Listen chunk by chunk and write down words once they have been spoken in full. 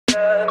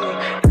love me.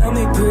 Tell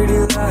me pretty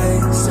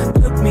lies,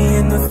 look me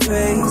in the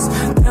face.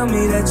 Tell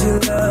me that you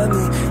love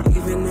me,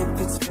 even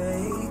if it's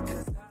fake.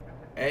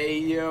 Hey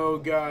yo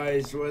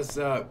guys, what's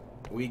up?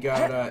 We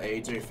got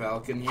AJ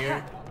Falcon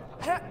here.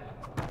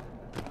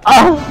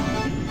 Oh!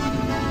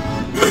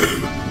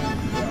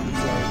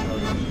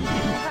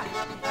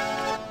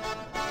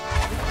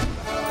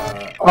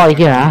 Oh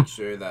yeah. Make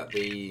sure that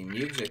the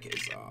music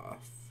is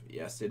off.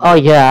 Yes, it is. Oh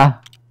yeah.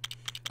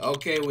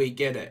 Okay, we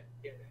get it.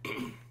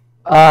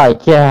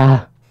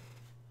 Yeah.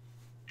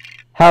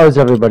 How is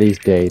everybody's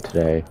day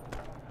today?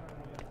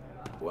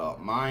 Well,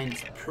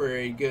 mine's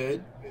pretty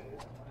good.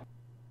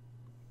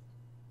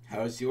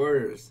 How's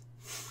yours?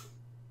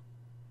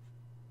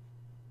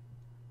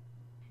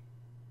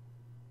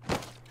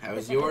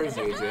 How's yours,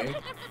 AJ?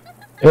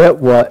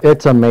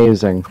 It's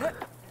amazing.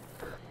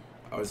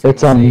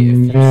 It's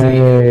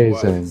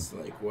amazing.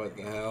 Like, what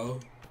the hell?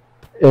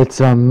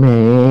 It's amazing.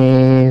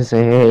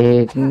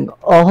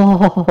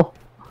 Oh.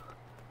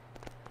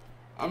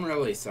 I'm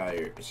really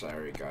sorry,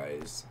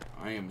 guys.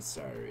 I am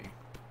sorry.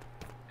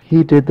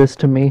 He did this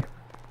to me.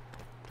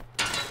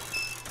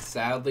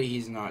 Sadly,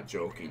 he's not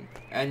joking.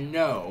 And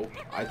no,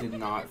 I did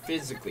not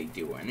physically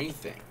do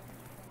anything.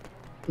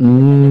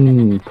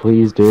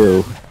 Please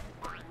do.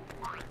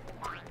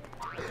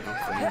 No,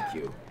 thank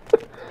you.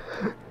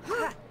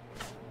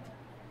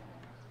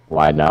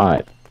 Why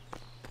not?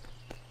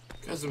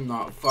 Because I'm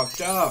not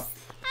fucked up.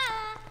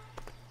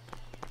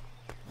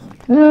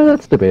 Yeah,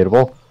 that's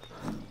debatable.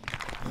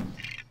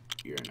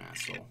 You're an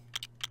asshole.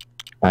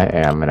 I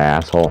am an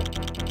asshole.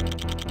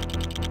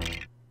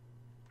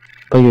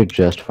 But you're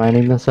just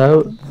finding this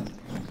out?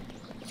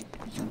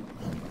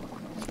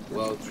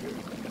 Well, true.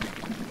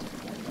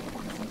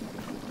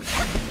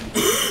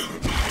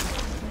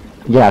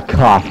 Yeah,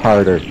 cough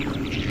harder.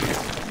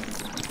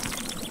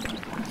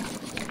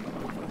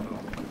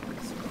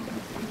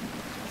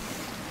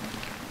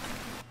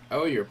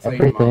 Oh, you're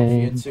playing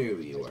Mafia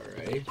 2, you are,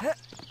 right?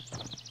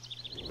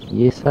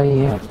 Yes, I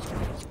am.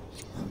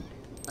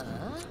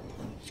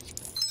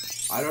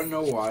 I don't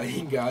know why,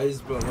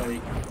 guys, but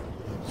like,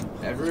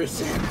 ever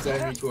since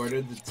I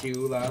recorded the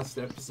 2 last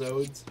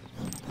episodes,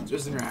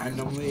 just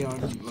randomly on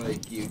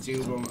like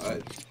YouTube,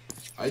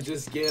 I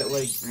just get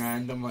like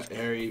random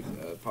Harry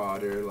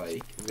Potter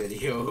like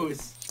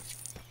videos.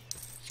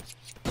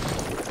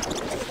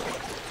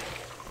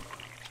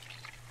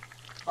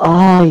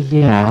 Oh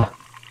yeah.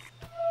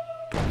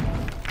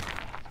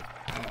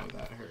 Oh,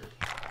 that hurt.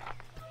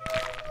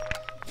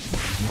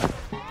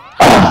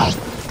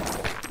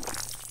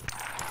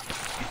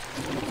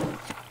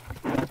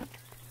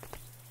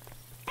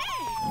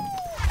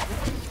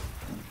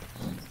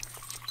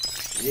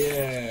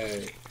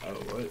 Yay! Oh,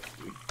 what?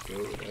 We go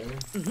there?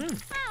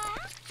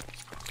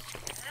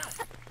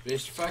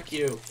 Bitch, fuck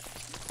you.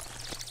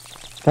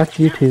 Fuck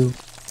you too.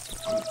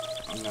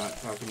 I'm not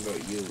talking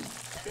about you,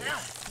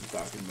 bitch. I'm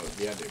talking about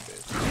the other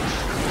bitch.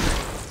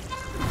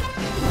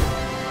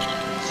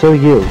 So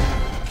you.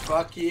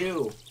 Fuck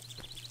you.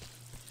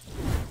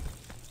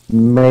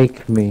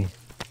 Make me.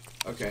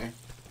 Okay.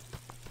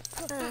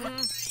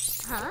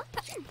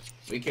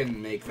 We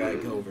can make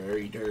that go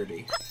very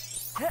dirty.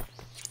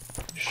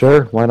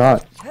 Sure, why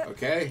not?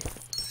 Okay.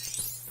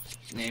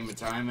 Name a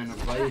time and a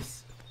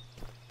place.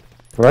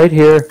 Right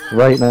here,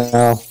 right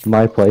now,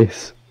 my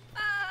place.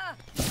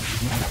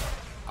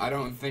 I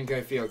don't think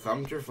I feel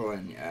comfortable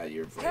at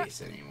your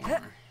place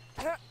anymore.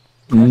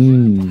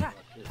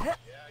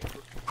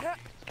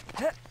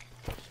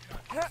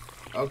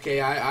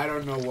 Okay, I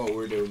don't know what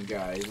we're doing,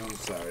 guys. I'm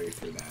sorry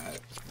for that.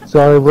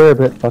 Sorry, we're a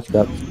bit fucked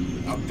up.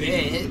 A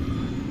bit?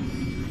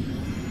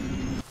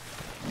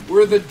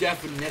 We're the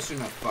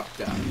definition of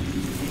fucked up.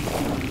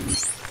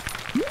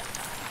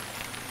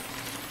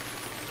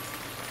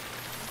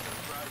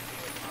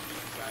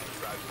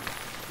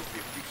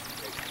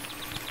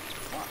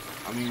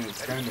 I mean,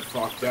 it's kind of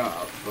fucked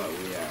up, but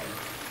we are.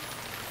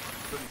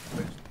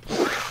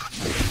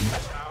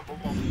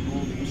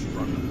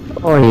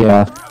 Oh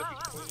yeah.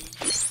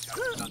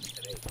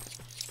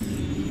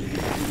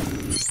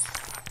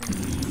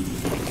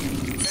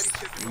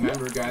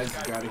 Remember, guys,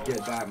 you gotta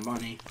get that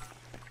money.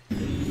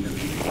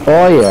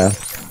 Oh yeah.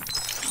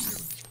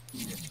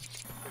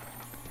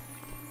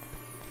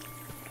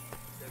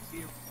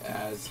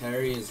 As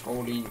Harry is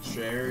holding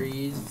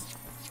cherries.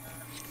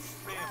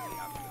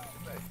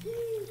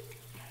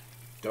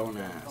 Don't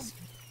ask.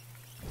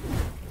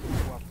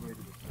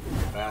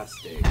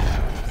 Fast day,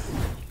 guys.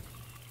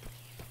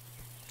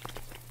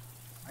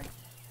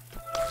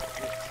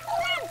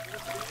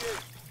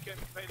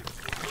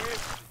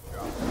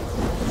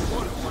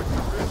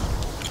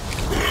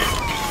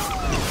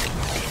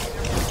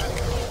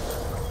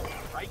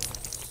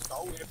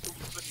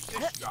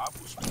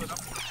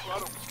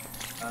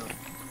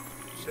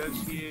 Says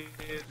here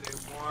they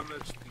want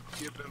us to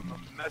give him a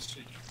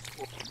message.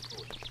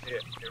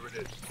 Here it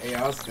is. Hey,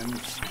 Austin.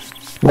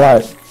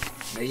 What?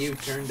 May you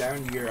turn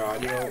down your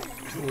audio?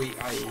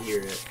 I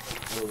hear it.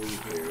 Or we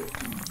hear it.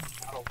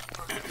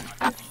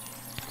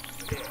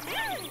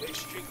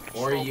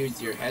 Or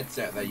use your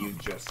headset that you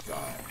just got.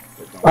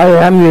 But don't I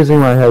am using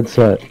my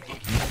headset.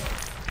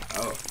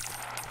 Oh.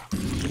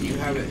 You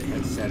have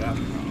it set up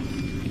wrong.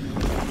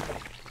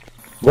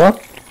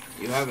 What?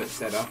 You have it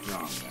set up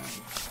wrong then.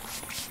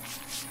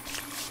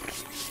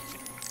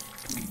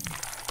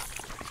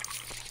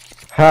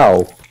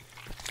 How?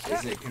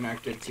 Is it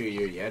connected to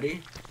your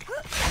Yeti?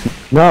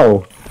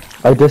 No.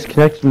 I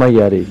disconnected my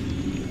Yeti.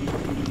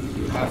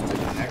 You have to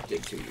connect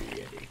it to your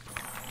Yeti.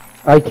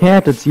 I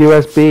can't, it's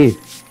USB.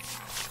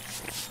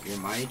 Your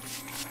mic?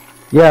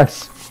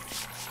 Yes.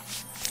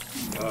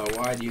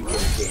 Why do you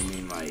get a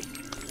gaming mic?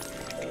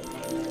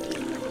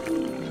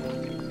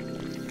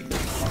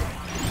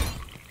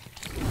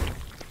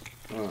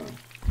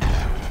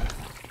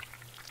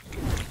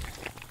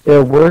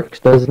 It works,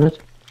 doesn't it?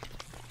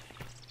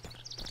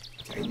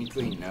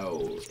 Technically,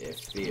 no,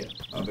 if the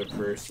other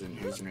person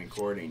who's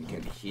recording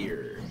can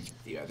hear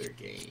the other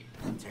game.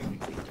 It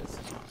technically does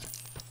not.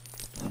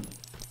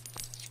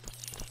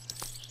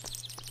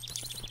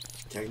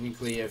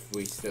 Technically, if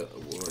we're still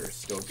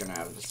gonna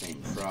have the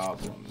same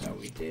problem that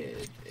we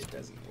did, it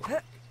doesn't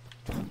work.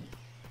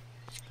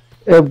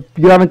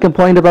 You haven't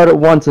complained about it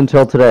once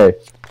until today.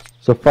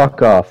 So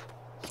fuck off.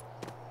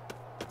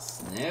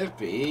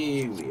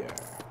 Snippy, we are.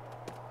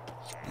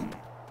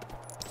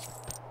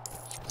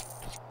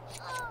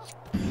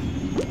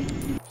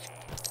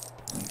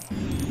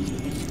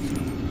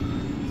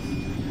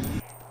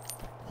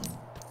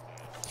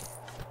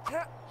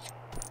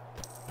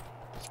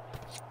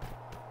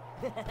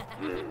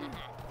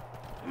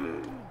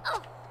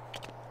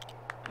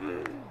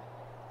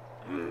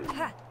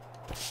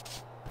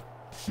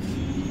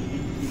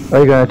 Are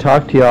you gonna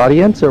talk to your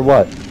audience or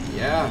what?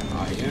 Yeah,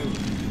 I am.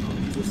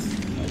 I'm just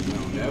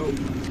zoned out.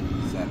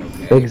 Is that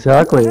okay?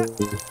 Exactly.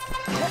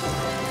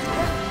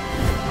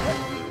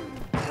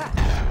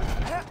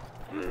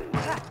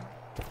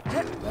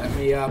 Let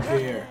me up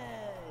here.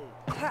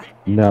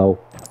 No.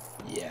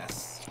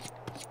 Yes.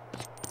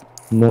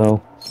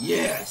 No.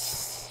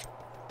 Yes.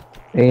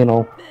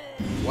 Anal.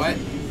 What?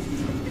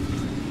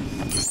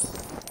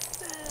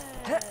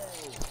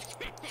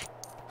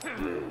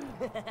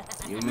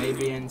 You may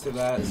be into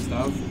that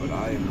stuff, but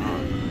I am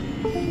not.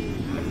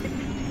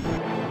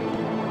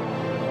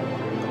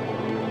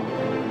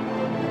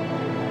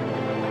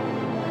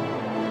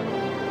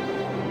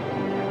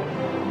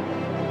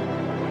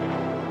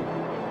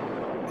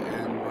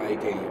 And my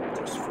game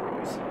just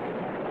froze.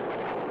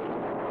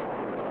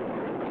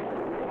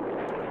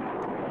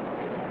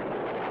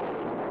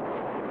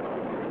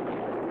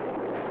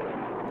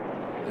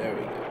 There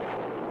we go.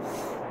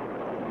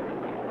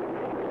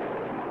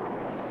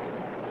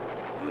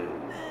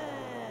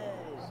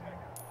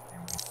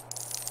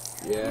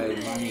 Yeah,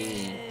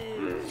 money.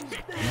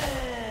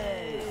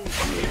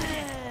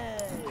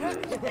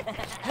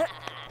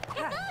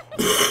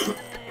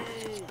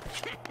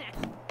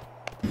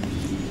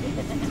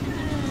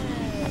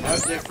 How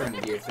different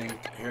do you think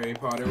Harry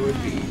Potter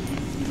would be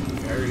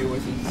if Harry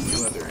was in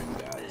Slytherin,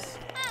 guys?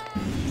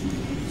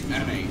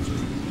 An angel.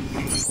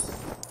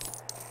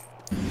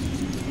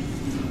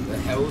 The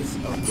House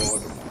of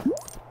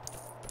Voldemort.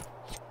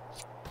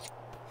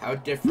 How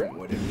different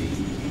would it be?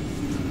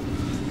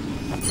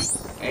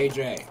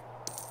 AJ.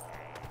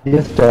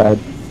 Yes, Dad.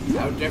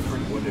 How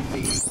different would it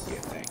be, do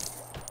you think?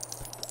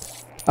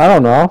 I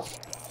don't know.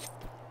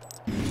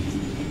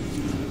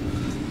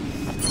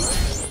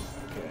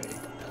 Okay.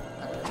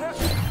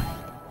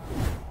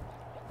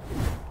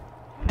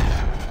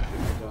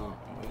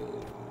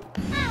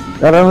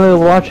 I don't really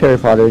watch Harry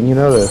Potter, and you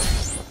know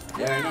this.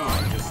 Yeah, I know,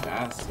 I'm just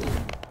asking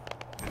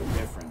how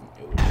different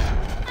it would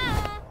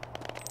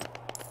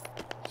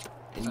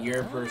be. In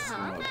your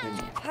personal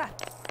opinion.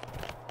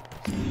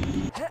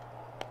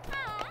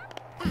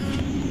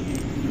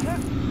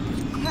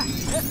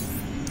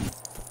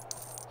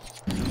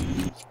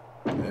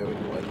 There we go,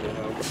 what the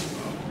hell?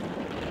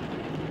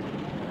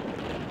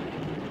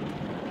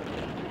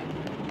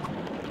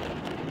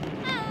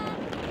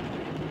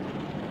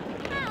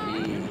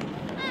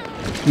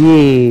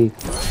 Yee.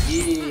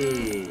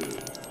 Yay!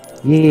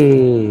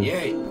 Yee.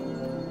 Yay!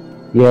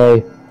 Yay.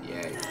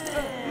 Yay!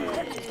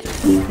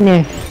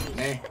 Nah.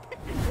 Nay.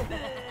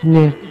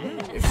 Nah.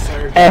 If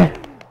sir. Eh.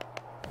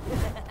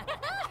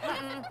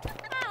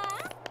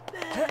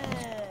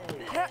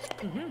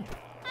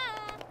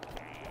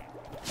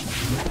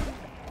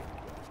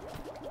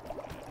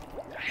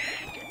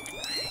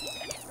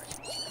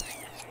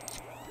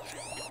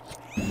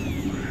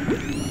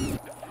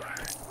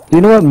 Do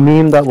you know what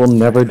meme that will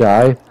never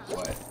die?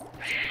 What?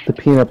 The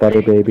peanut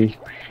butter baby.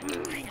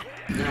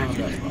 No,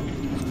 that's wrong.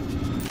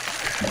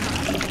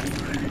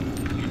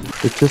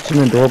 It's just an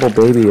adorable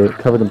baby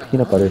covered in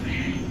peanut butter.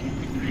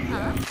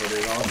 Yeah, but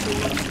it also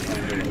looks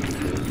kind of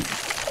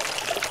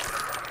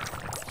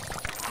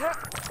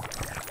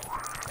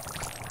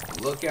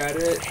like look at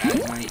it at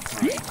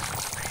nighttime.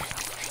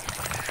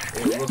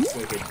 It looks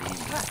like a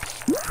demon.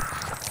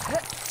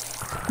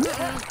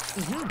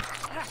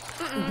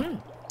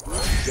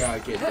 You gotta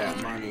get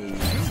that money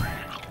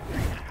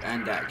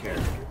and that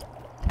character.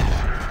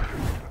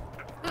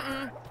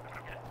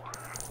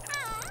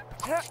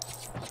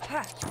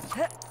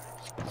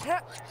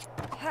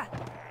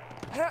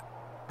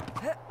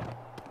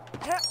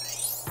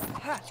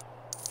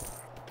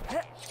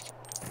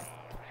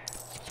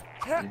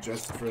 And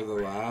just for the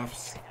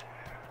laughs,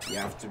 you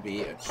have to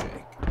be a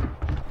chick.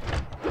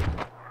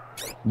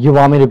 You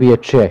want me to be a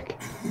chick?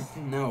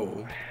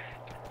 No.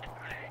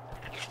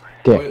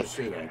 Dick. What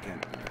shit I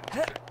can't remember.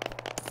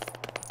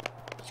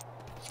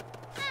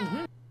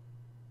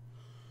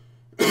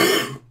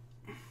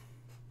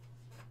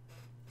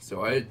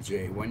 So,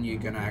 Jay, when you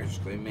gonna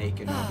actually make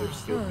another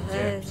stupid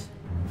tips?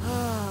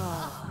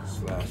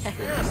 Slash trick,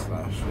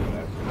 slash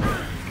whatever.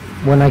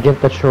 When I get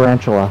the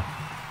tarantula.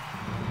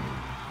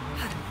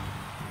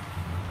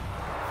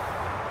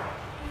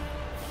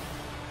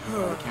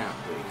 Oh, I can't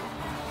believe it.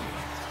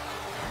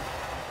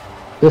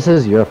 This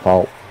is your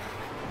fault.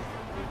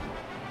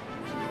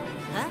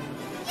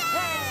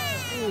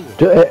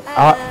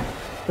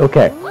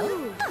 Okay.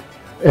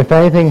 If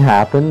anything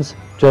happens,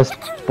 just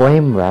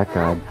blame Rat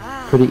God.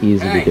 Pretty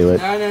easy to do it.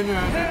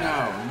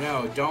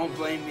 No, don't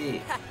blame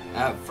me.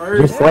 At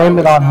first, Just blame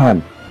it on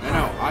him.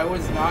 No, I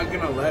was not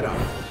gonna let him.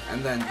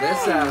 And then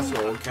this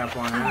asshole kept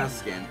on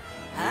asking.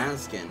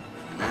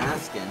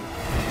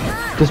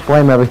 Just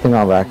blame everything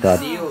on Rat God.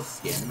 Seal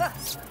skin.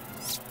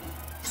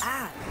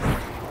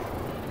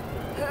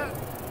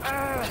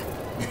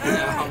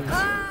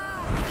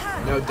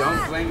 No,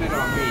 don't blame it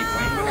on me.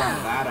 Blame it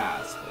on that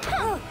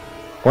asshole.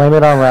 Blame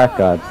it on Rat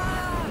God. Yeah.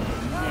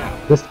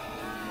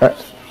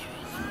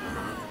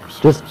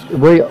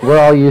 We're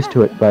all used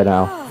to it by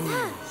now.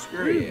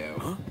 Screw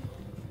you.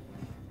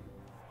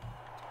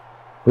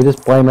 We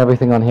just blame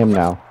everything on him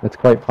now. It's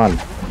quite fun.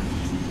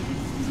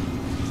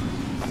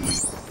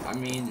 I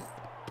mean,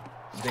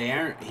 they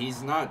aren't.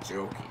 He's not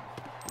joking.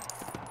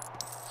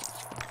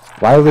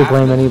 Why would we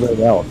blame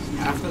anybody else?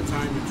 Half the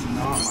time, it's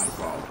not my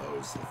fault, though,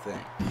 is the thing.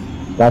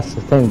 That's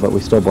the thing, but we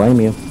still blame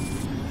you.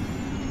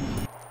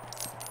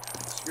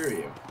 Screw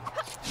you.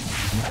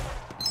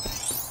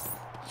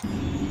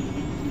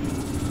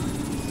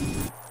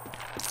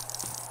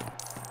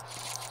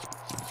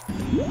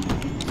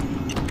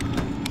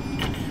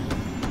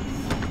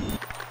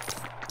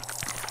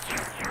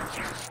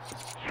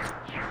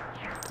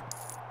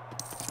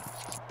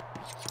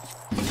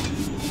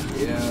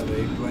 Yeah,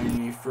 they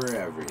blame me for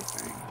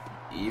everything.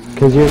 Even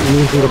Because you're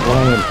easy to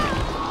blame.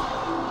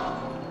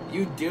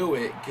 you do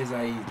it because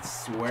I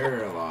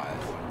swear a lot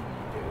when you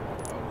do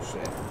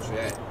it. Oh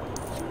shit.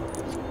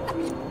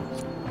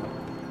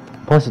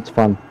 Plus, it's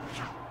fun.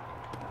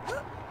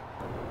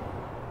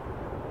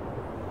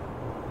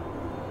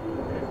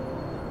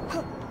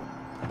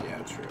 Yeah,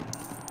 true.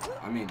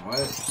 I mean, what?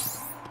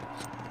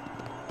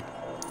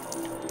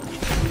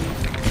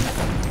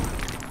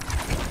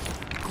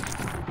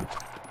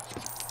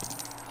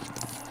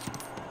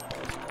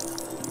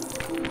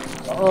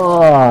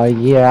 Oh,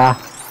 yeah.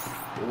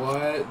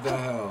 What the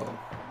hell?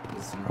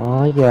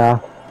 Oh, yeah.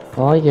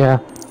 Oh, yeah.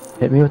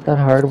 Hit me with that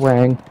hard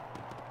wang.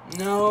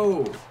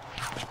 No!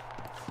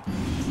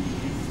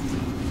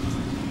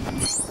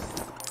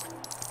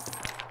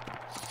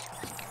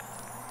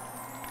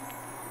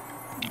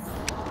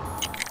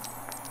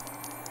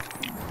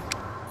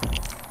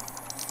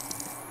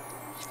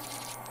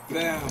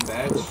 Bam,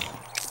 bitch.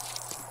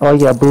 Oh,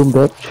 yeah, boom,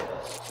 bitch.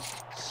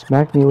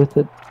 Smack me with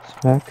it.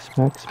 Smack,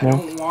 smack, I smack.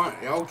 don't want.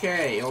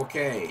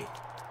 Okay.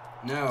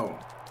 No.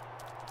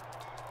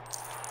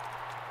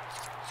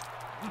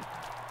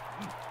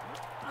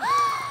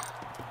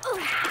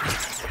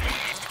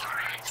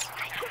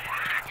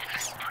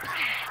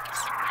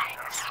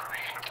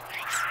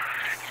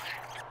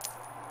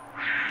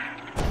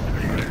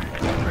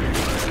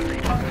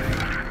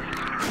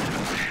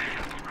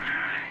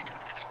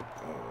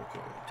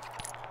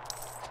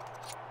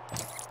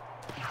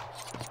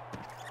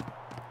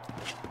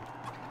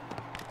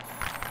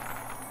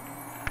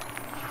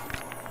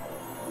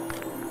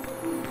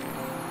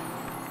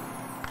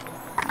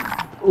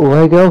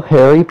 Lego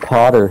Harry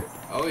Potter.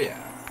 Oh yeah.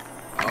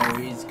 Oh,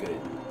 he's good.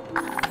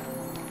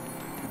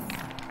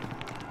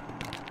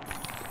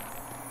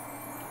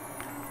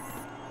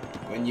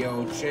 When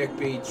your chick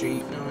be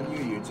cheating on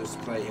you, you just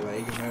play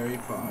Lego Harry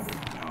Potter.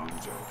 No, I'm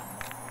joking.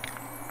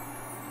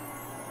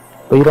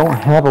 But you don't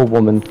have a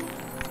woman.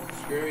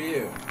 Screw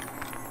you.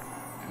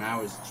 And I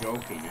was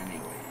joking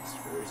anyways,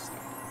 first.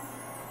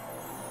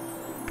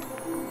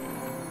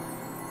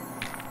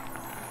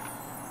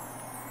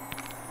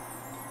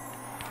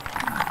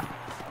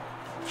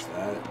 What's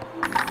that?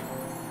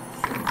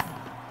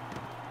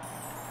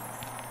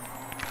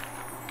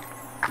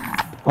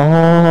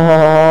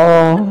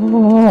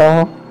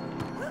 Oh.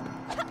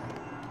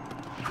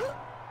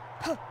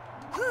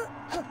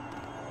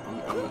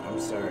 I'm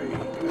sorry,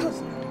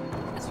 guys.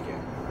 Once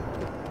again.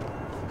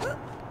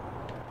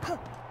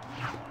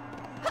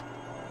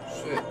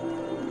 Shit.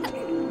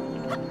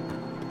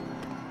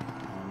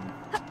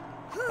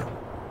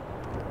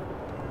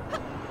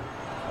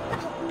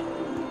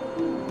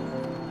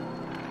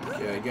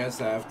 Okay, I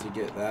guess I have to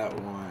get that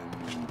one.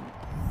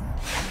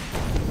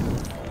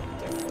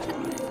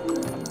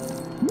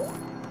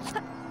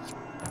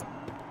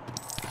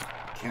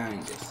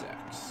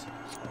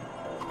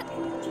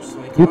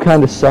 You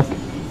kind of suck.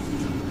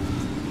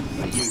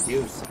 But you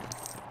do suck.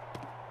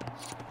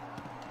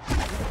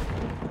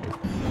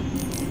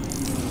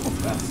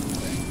 That's the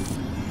thing.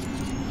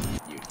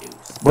 You do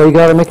suck. Well, you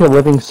gotta make a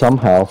living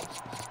somehow.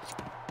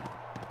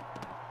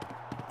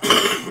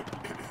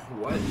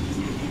 What?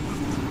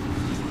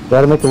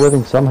 Gotta make a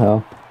living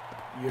somehow.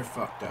 You're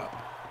fucked up.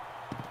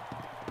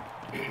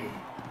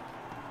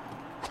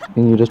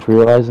 And you just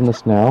realizing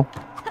this now?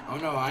 Oh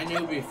no, I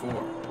knew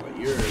before, but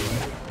you're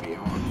like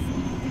beyond.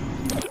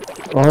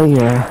 Oh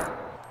yeah.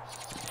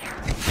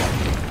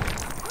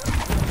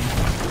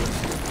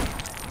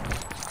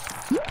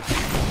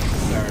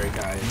 Sorry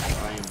guys,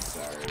 I am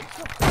sorry.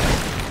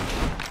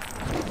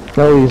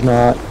 No, he's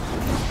not.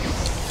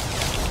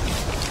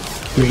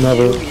 For He's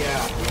never. you, yeah.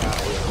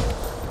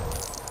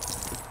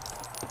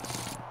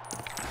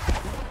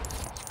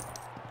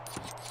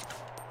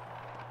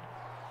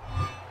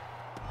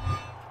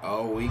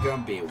 Oh, we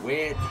gonna be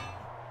wet.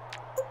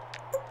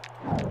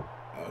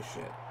 Oh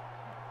shit.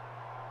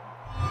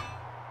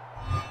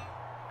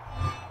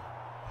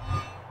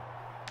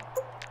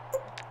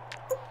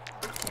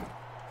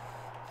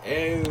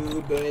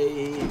 Oh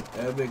boy,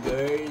 oh my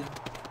god.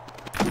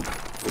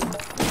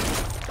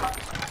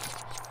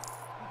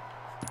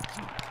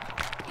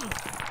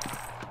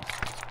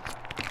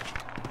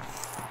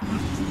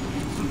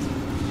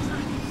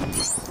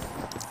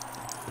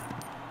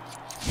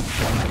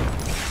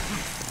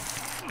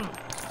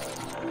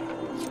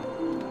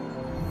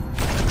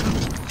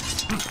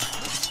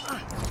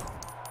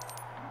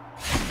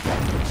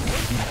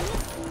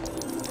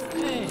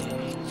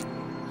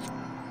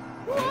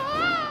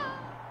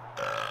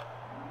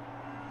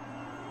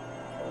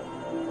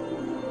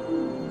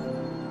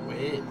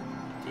 Wait,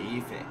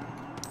 defect.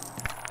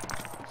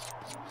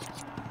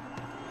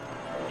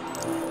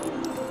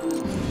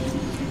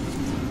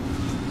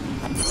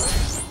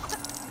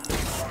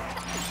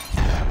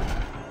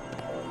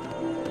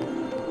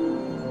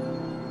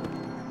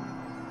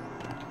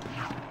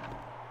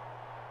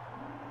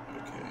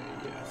 Okay,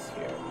 yes,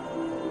 here.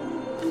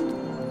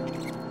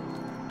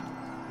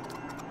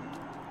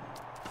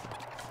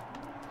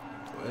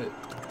 What?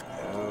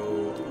 How?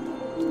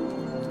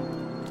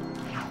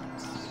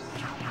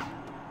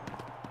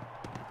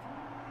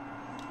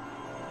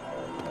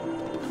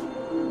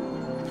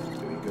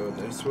 Do we go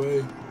this way?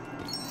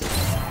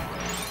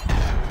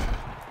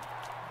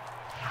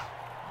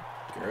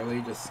 Girly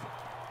just...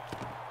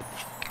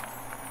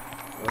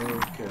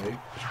 Okay.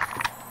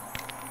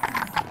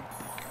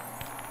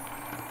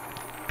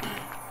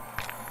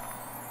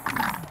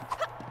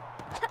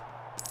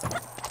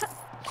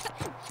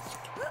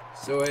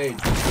 So wait,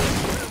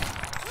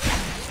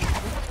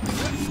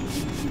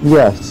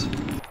 Yes.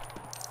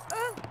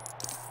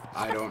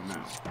 I don't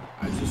know.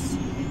 I just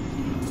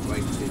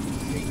like to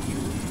think you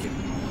get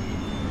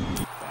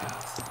money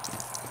fast.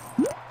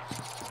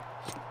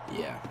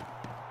 Yeah.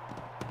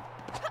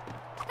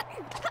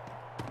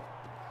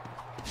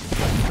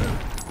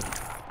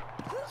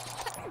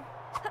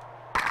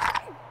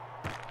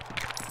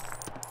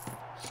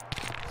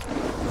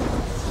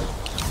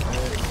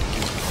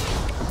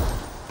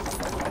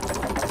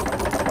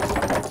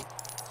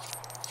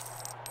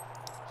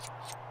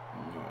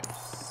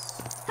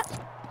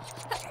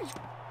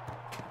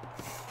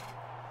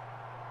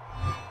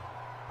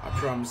 I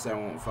promise I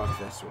won't fuck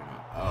this one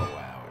up. Oh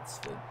wow, it's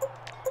the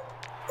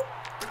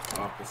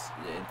opposite.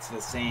 It's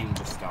the same,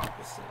 just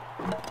opposite.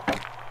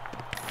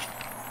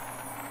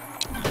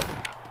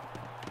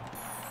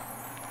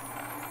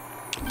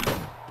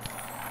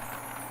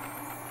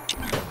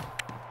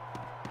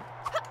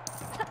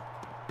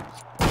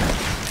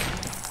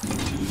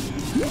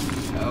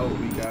 Oh,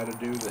 we gotta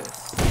do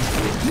this.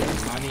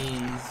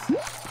 Monies.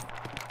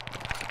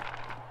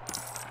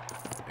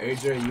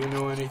 AJ, you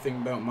know anything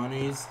about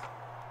monies?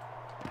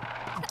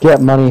 Get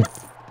money.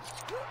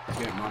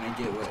 Get money,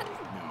 get laid.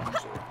 No, I'm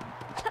joking.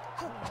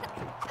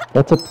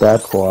 That's a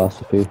bad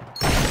philosophy.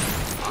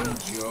 I'm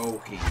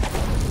joking.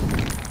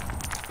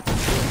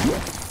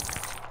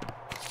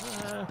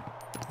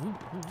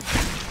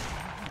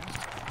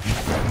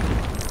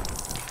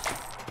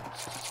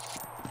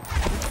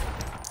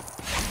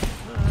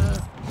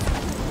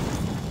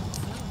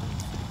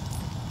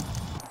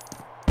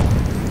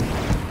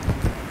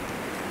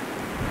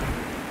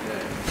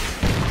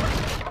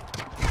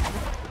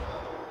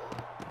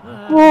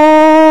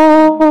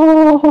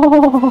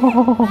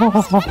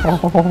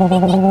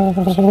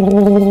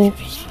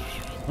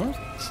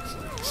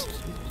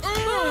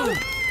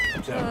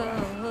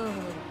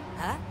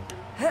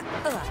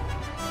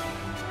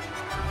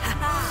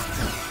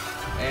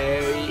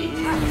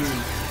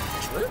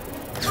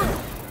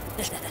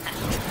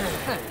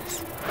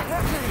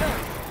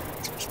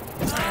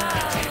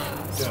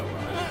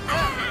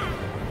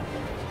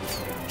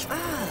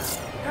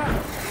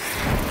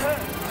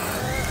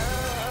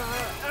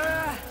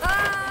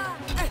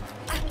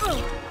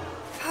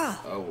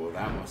 Oh, well,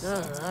 that must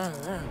suck.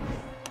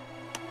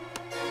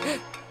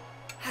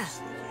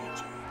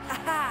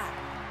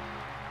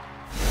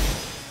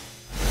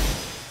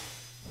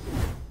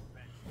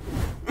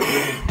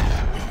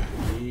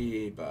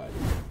 Yeah,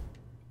 buddy.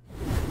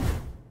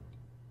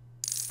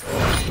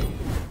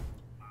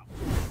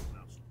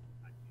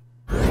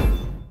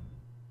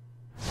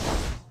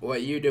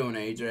 What you doing,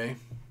 AJ?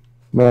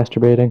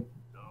 Masturbating.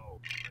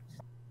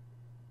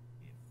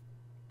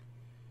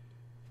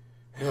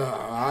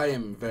 I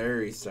am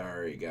very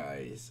sorry,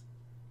 guys.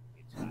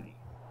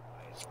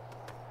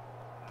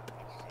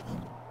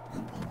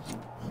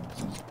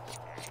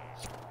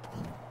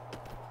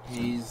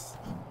 He's...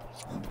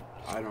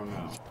 I don't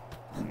know.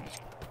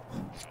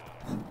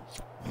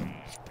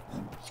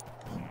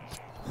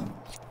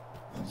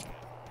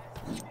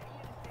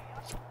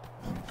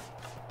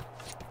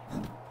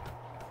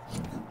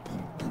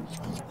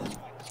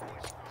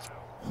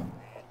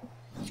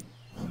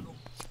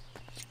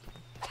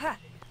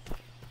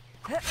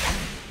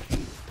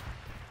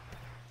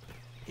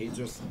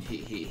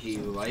 He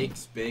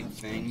likes big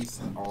things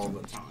all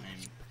the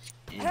time.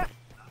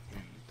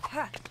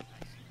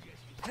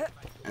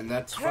 And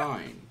that's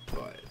fine,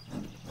 but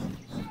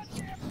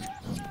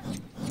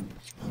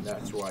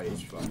that's why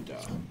he's fucked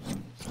up.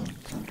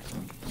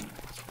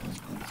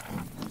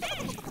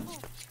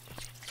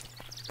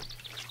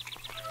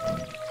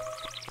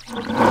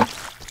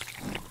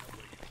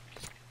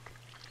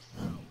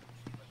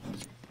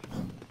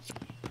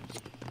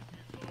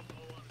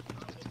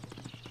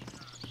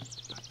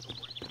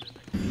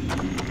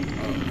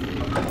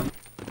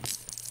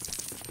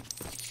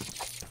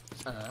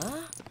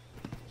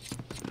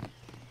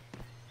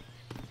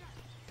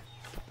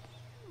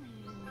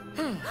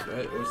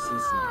 What's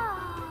this now?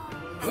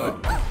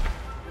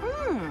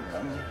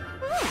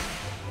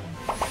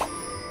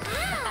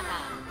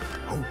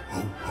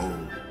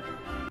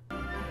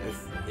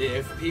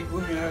 If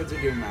people knew how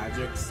to do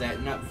magic,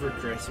 setting up for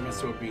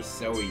Christmas would be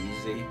so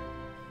easy.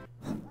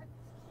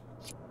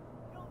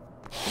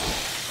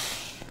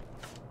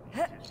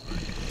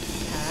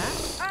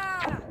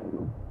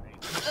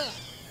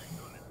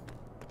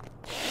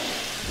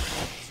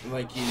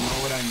 Like, you know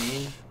what I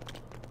mean?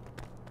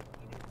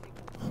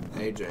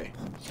 AJ.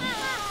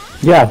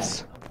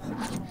 Yes.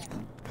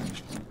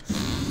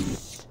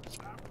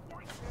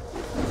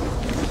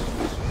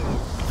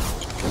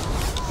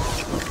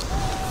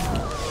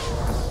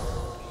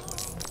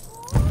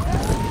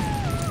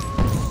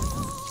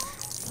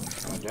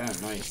 Oh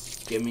damn,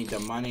 nice. Give me the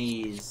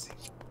monies.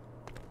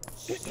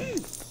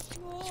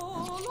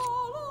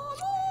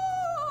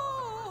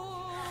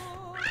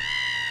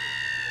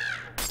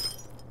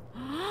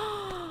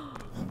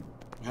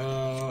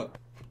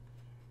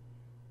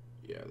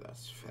 Yeah,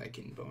 that's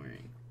fucking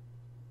boring.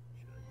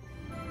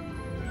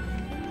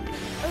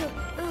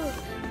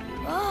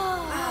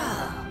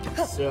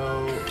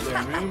 So, the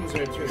rooms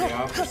are to the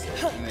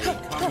opposite, and they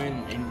come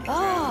in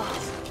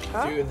rounds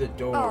through the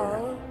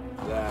door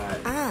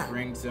that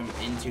brings them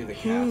into the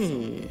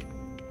castle.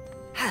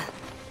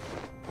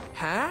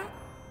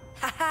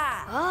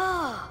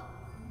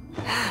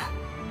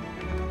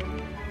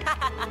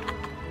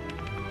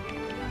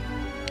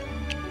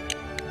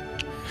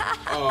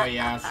 Oh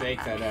yeah,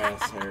 shake that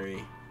ass,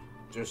 Harry.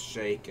 Just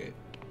shake it.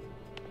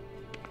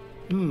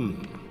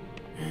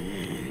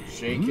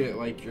 Shake it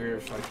like you're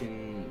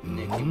fucking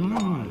Nicki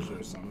Minaj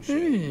or some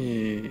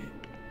shit.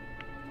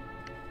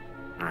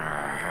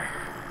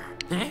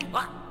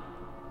 What?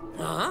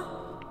 Huh?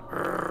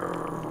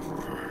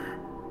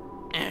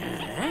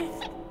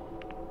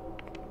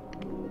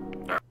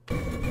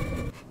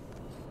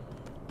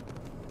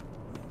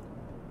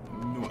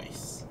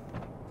 Nice.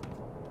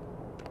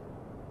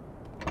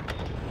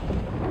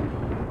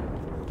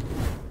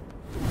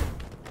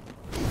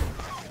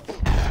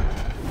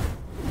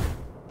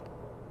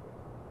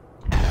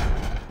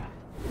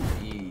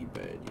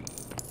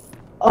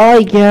 Oh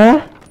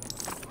yeah.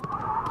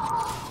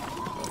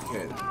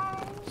 Okay.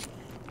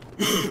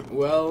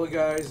 Well,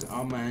 guys,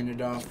 I'm gonna end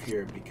it off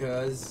here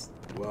because,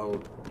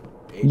 well,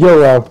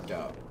 YOLO. fucked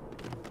up.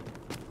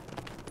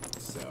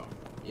 So,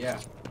 yeah.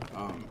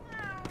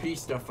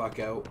 Peace the fuck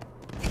out.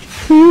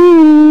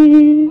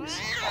 Peace.